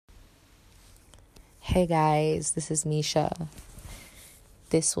Hey guys, this is Misha.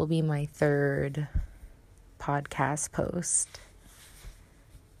 This will be my third podcast post.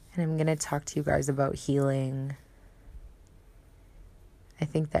 And I'm going to talk to you guys about healing. I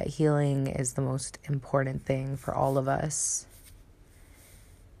think that healing is the most important thing for all of us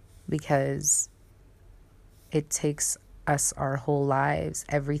because it takes us our whole lives,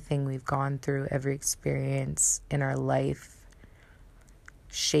 everything we've gone through, every experience in our life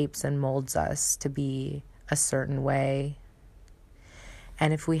shapes and molds us to be a certain way.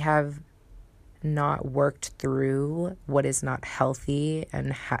 And if we have not worked through what is not healthy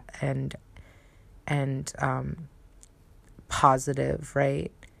and positive,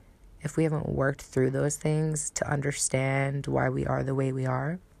 right? If we haven't worked through those things to understand why we are the way we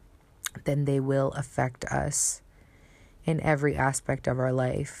are, then they will affect us in every aspect of our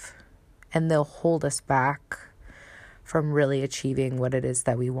life. And they'll hold us back from really achieving what it is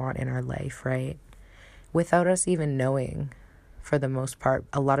that we want in our life, right? Without us even knowing, for the most part.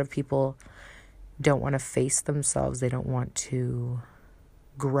 A lot of people don't want to face themselves. They don't want to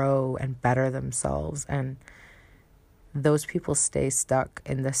grow and better themselves. And those people stay stuck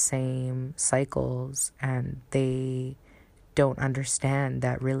in the same cycles, and they don't understand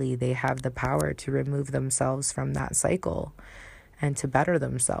that really they have the power to remove themselves from that cycle and to better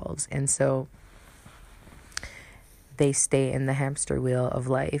themselves. And so they stay in the hamster wheel of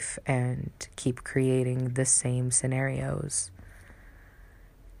life and keep creating the same scenarios.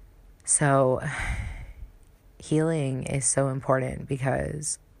 So healing is so important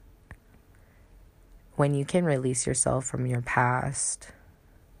because when you can release yourself from your past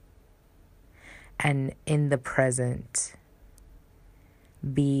and in the present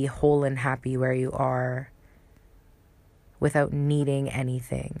be whole and happy where you are without needing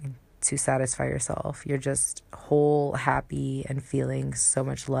anything to satisfy yourself. You're just whole, happy, and feeling so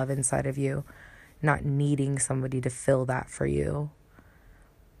much love inside of you, not needing somebody to fill that for you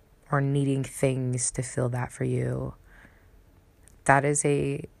or needing things to fill that for you. That is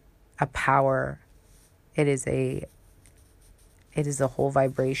a power. It is a whole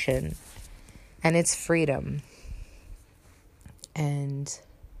vibration, and it's freedom. And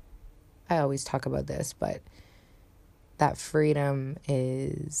I always talk about this, but that freedom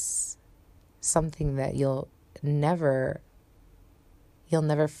is something that you'll never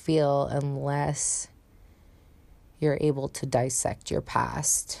feel unless you're able to dissect your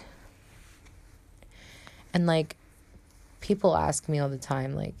past. And people ask me all the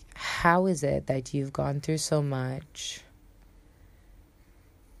time, how is it that you've gone through so much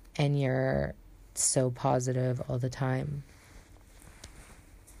and you're so positive all the time?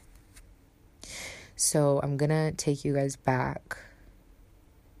 So I'm going to take you guys back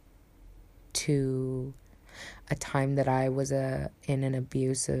to a time that I was in an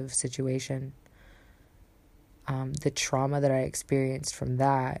abusive situation. The trauma that I experienced from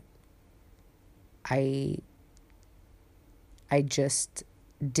that, I just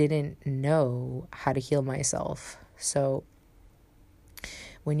didn't know how to heal myself. So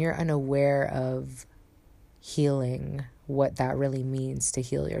when you're unaware of healing, what that really means to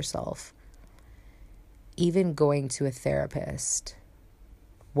heal yourself, even going to a therapist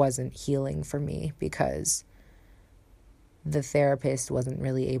wasn't healing for me because the therapist wasn't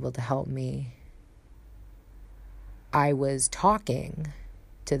really able to help me. I was talking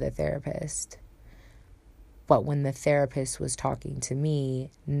to the therapist, but when the therapist was talking to me,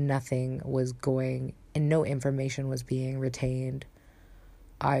 nothing was going and no information was being retained.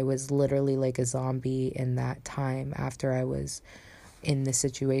 I was literally like a zombie in that time after I was in the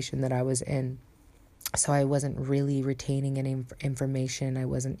situation that I was in. So I wasn't really retaining any information. I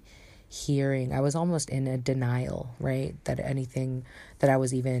wasn't hearing. I was almost in a denial, right? That I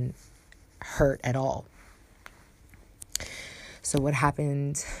was even hurt at all. So what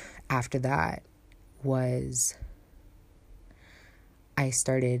happened after that was I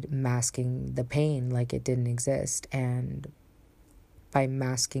started masking the pain like it didn't exist. And by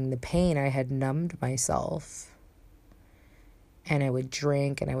masking the pain, I had numbed myself. And I would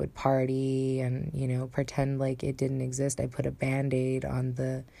drink and I would party and, pretend like it didn't exist. I put a Band-Aid on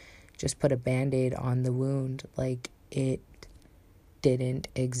the wound like it didn't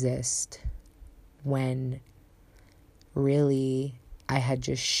exist. When really I had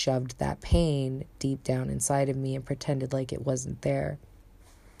just shoved that pain deep down inside of me and pretended like it wasn't there,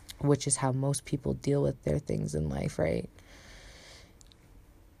 which is how most people deal with their things in life, right?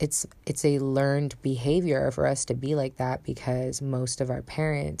 It's a learned behavior for us to be like that because most of our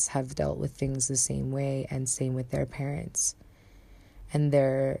parents have dealt with things the same way, and same with their parents. And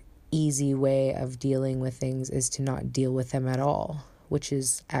their easy way of dealing with things is to not deal with them at all, which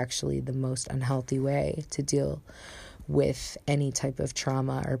is actually the most unhealthy way to deal with any type of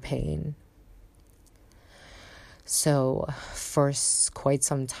trauma or pain. So for quite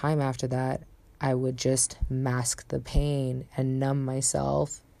some time after that, I would just mask the pain and numb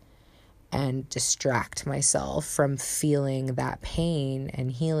myself and distract myself from feeling that pain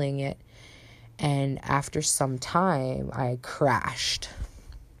and healing it. And after some time, I crashed.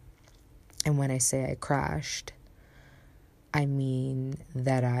 And when I say I crashed, I mean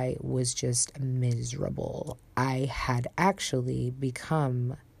that I was just miserable. I had actually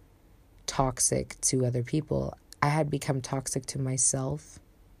become toxic to other people. I had become toxic to myself.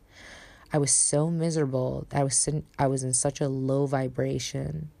 I was so miserable. I was in such a low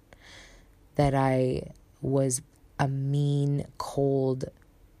vibration that I was a mean, cold,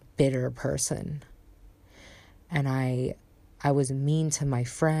 bitter person. And I was mean to my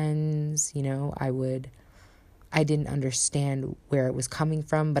friends, I didn't understand where it was coming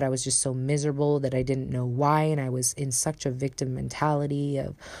from, but I was just so miserable that I didn't know why. And I was in such a victim mentality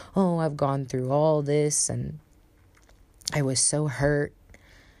of, oh, I've gone through all this, and I was so hurt,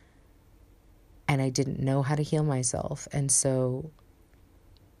 and I didn't know how to heal myself. And so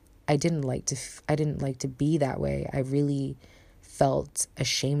I didn't like to be that way. I really felt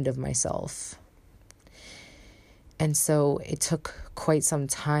ashamed of myself. And so it took quite some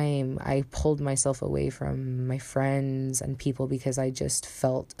time. I pulled myself away from my friends and people because I just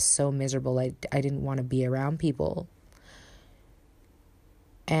felt so miserable. I didn't want to be around people.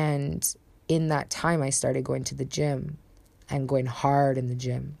 And in that time, I started going to the gym and going hard in the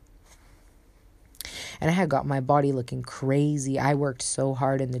gym. And I had got my body looking crazy. I worked so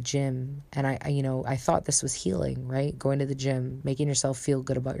hard in the gym. And I thought this was healing, right? Going to the gym, making yourself feel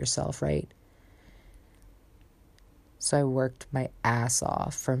good about yourself, right? So I worked my ass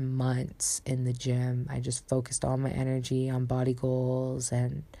off for months in the gym. I just focused all my energy on body goals,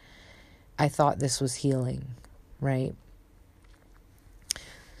 and I thought this was healing, right?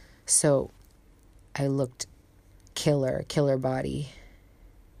 So I looked killer body.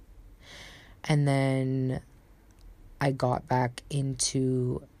 And then I got back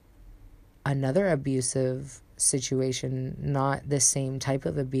into another abusive situation, not the same type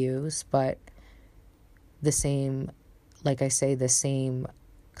of abuse, but the same, like I say, the same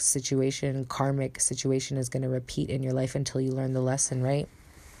situation, karmic situation is going to repeat in your life until you learn the lesson, right?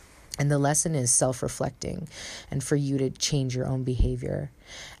 And the lesson is self-reflecting and for you to change your own behavior.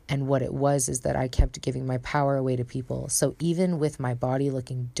 And what it was is that I kept giving my power away to people. So even with my body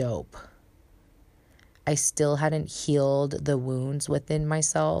looking dope, I still hadn't healed the wounds within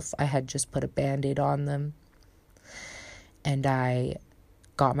myself. I had just put a Band-Aid on them. And I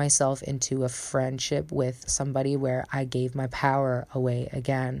got myself into a friendship with somebody where I gave my power away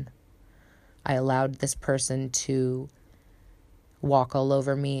again. I allowed this person to walk all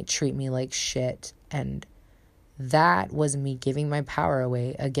over me, treat me like shit. And that was me giving my power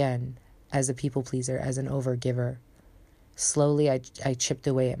away again as a people pleaser, as an overgiver. Slowly, I chipped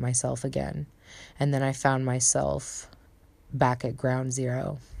away at myself again. And then I found myself back at ground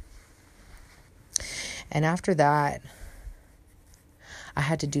zero. And after that, I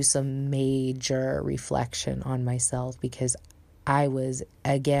had to do some major reflection on myself because I was,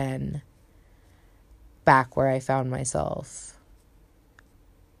 again, back where I found myself,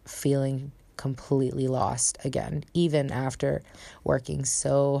 feeling completely lost again, even after working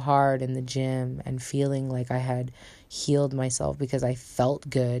so hard in the gym and feeling like I had healed myself because I felt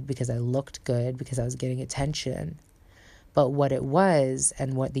good, because I looked good, because I was getting attention. But what it was,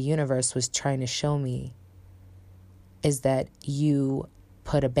 and what the universe was trying to show me, is that you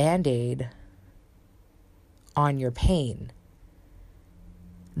put a Band-Aid on your pain,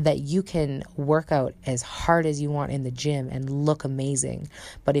 that you can work out as hard as you want in the gym and look amazing.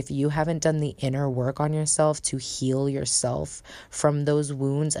 But if you haven't done the inner work on yourself to heal yourself from those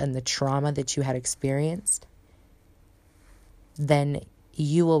wounds and the trauma that you had experienced, then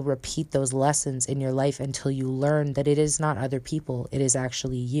you will repeat those lessons in your life until you learn that it is not other people, it is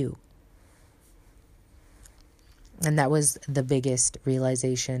actually you. And that was the biggest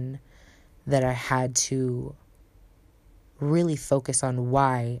realization that I had to really focus on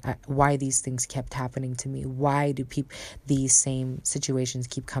why these things kept happening to me. Why do these same situations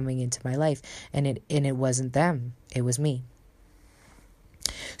keep coming into my life? And it wasn't them, it was me.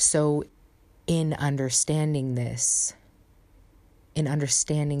 So in understanding this, in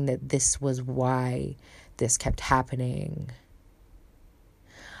understanding that this was why this kept happening,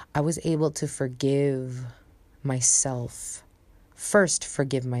 I was able to forgive myself. First,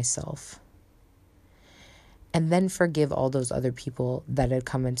 forgive myself. And then forgive all those other people that had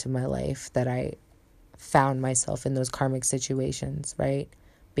come into my life that I found myself in those karmic situations, right?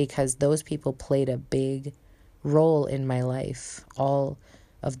 Because those people played a big role in my life. All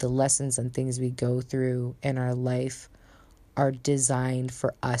of the lessons and things we go through in our life are designed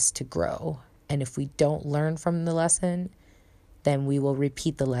for us to grow. And if we don't learn from the lesson, then we will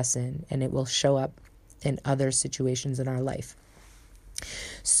repeat the lesson and it will show up in other situations in our life.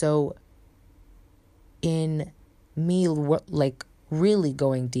 So in me, like, really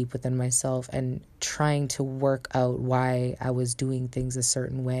going deep within myself and trying to work out why I was doing things a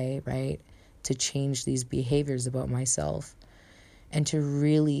certain way, right? To change these behaviors about myself and to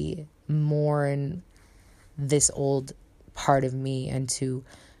really mourn this old part of me and to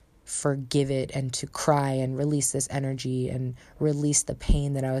forgive it and to cry and release this energy and release the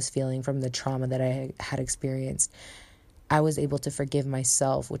pain that I was feeling from the trauma that I had experienced. I was able to forgive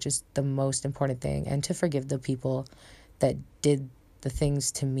myself, which is the most important thing, and to forgive the people that did the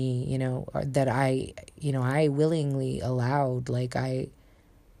things to me, you know, or that I willingly allowed. Like I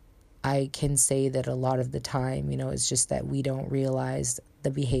can say that a lot of the time, you know, it's just that we don't realize the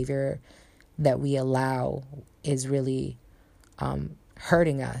behavior that we allow is really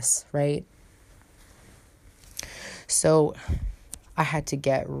hurting us, right? So I had to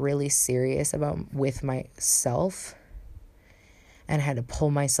get really serious with myself and had to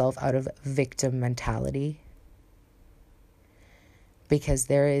pull myself out of victim mentality, because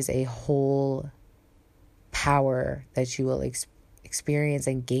there is a whole power that you will experience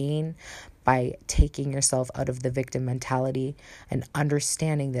and gain by taking yourself out of the victim mentality and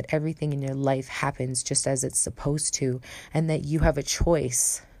understanding that everything in your life happens just as it's supposed to, and that you have a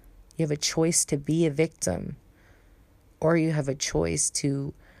choice. You have a choice to be a victim, or you have a choice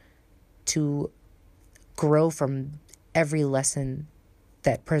to grow from every lesson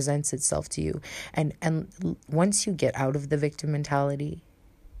that presents itself to you. And once you get out of the victim mentality,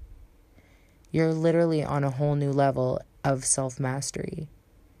 you're literally on a whole new level of self-mastery.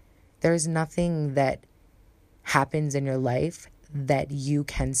 There's nothing that happens in your life that you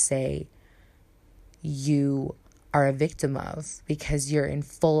can say you are a victim of, because you're in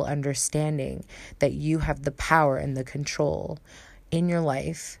full understanding that you have the power and the control in your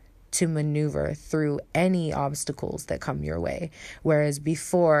life to maneuver through any obstacles that come your way. Whereas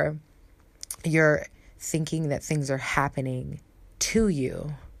before, you're thinking that things are happening to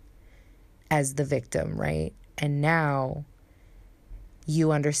you as the victim, right? And now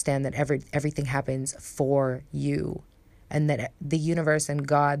you understand that everything happens for you, and that the universe and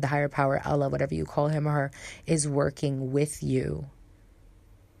God, the higher power, Allah, whatever you call him or her, is working with you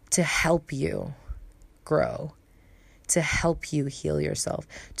to help you grow, to help you heal yourself,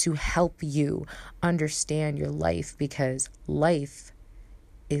 to help you understand your life, because life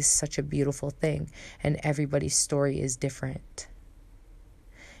is such a beautiful thing and everybody's story is different.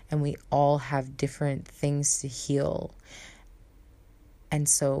 And we all have different things to heal. And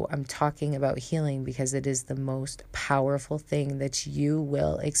so I'm talking about healing because it is the most powerful thing that you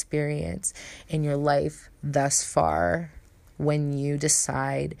will experience in your life thus far, when you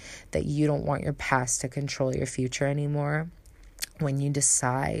decide that you don't want your past to control your future anymore, when you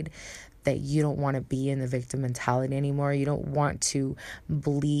decide that you don't want to be in the victim mentality anymore, you don't want to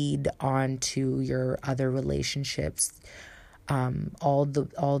bleed onto your other relationships, all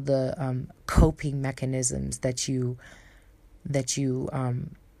the coping mechanisms that you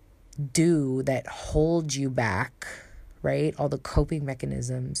do that hold you back, right? All the coping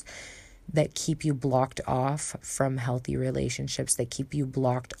mechanisms that keep you blocked off from healthy relationships, that keep you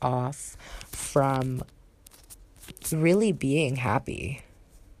blocked off from really being happy.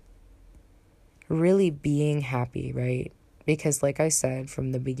 Really being happy, right? Because like I said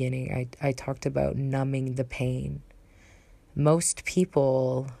from the beginning, I talked about numbing the pain. Most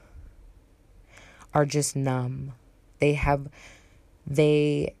people are just numb. They have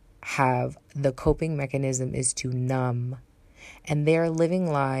the coping mechanism is to numb, and they're living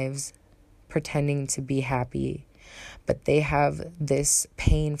lives pretending to be happy, but they have this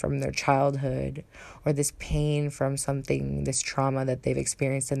pain from their childhood, or this pain from something, this trauma that they've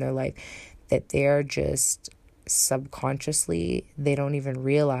experienced in their life, that they're just subconsciously, they don't even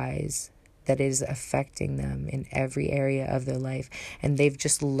realize that it is affecting them in every area of their life, and they've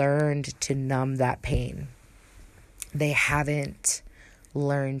just learned to numb that pain. They haven't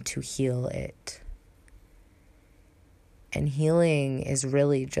learned to heal it. And healing is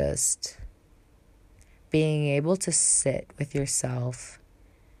really just being able to sit with yourself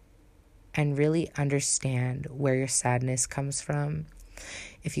and really understand where your sadness comes from.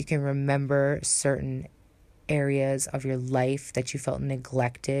 If you can remember certain areas of your life that you felt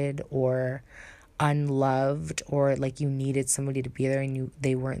neglected or unloved, or like you needed somebody to be there and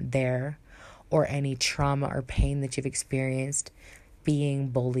they weren't there, or any trauma or pain that you've experienced, being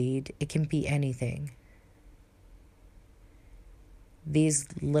bullied. It can be anything. These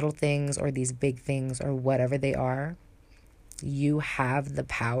little things or these big things or whatever they are, you have the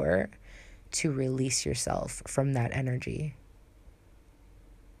power to release yourself from that energy.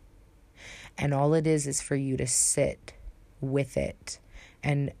 And all it is for you to sit with it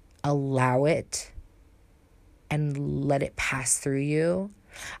and allow it and let it pass through you.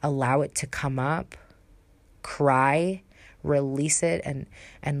 Allow it to come up, cry, release it,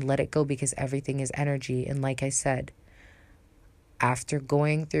 and let it go, because everything is energy. And like I said, after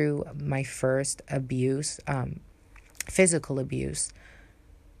going through my first abuse, physical abuse,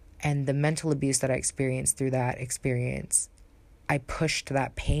 and the mental abuse that I experienced through that experience, I pushed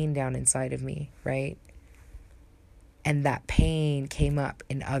that pain down inside of me, right? And that pain came up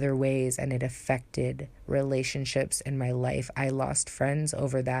in other ways, and it affected relationships in my life. I lost friends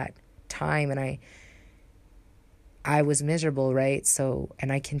over that time, and I was miserable, right? So,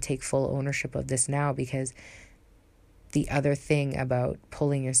 and I can take full ownership of this now, because the other thing about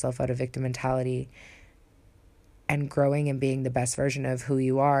pulling yourself out of victim mentality and growing and being the best version of who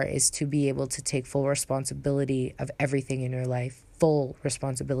you are is to be able to take full responsibility of everything in your life, full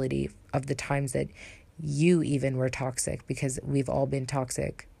responsibility of the times that you even were toxic, because we've all been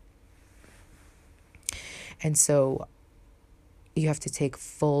toxic. And so you have to take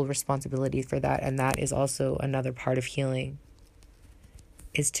full responsibility for that. And that is also another part of healing,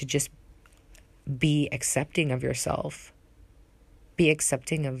 is to just be accepting of yourself. Be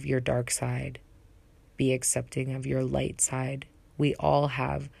accepting of your dark side. Be accepting of your light side. We all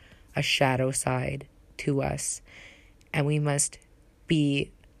have a shadow side to us, and we must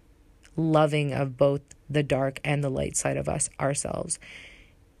be loving of both the dark and the light side of ourselves,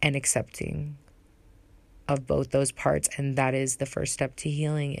 and accepting of both those parts. And that is the first step to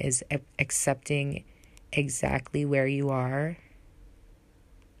healing, is accepting exactly where you are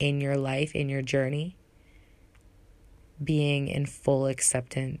in your life, in your journey. Being in full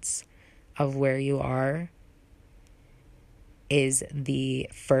acceptance of where you are is the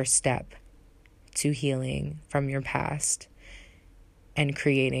first step to healing from your past and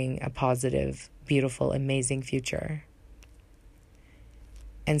creating a positive, beautiful, amazing future.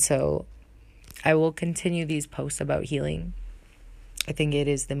 And so I will continue these posts about healing. I think it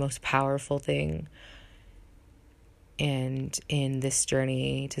is the most powerful thing. And in this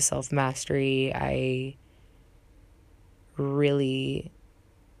journey to self-mastery, I really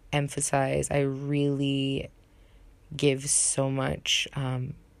emphasize, I really give so much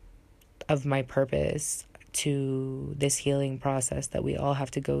of my purpose to this healing process that we all have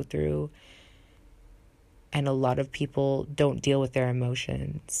to go through. And a lot of people don't deal with their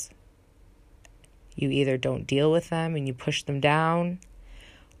emotions. You either don't deal with them and you push them down,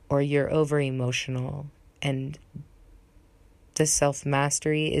 or you're over emotional. And the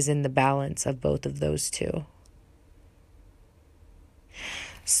self-mastery is in the balance of both of those two.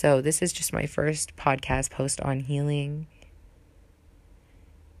 So this is just my first podcast post on healing.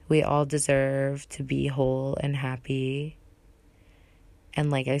 We all deserve to be whole and happy. And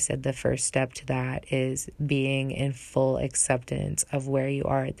like I said, the first step to that is being in full acceptance of where you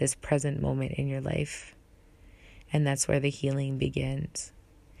are at this present moment in your life. And that's where the healing begins.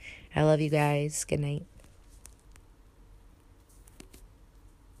 I love you guys. Good night.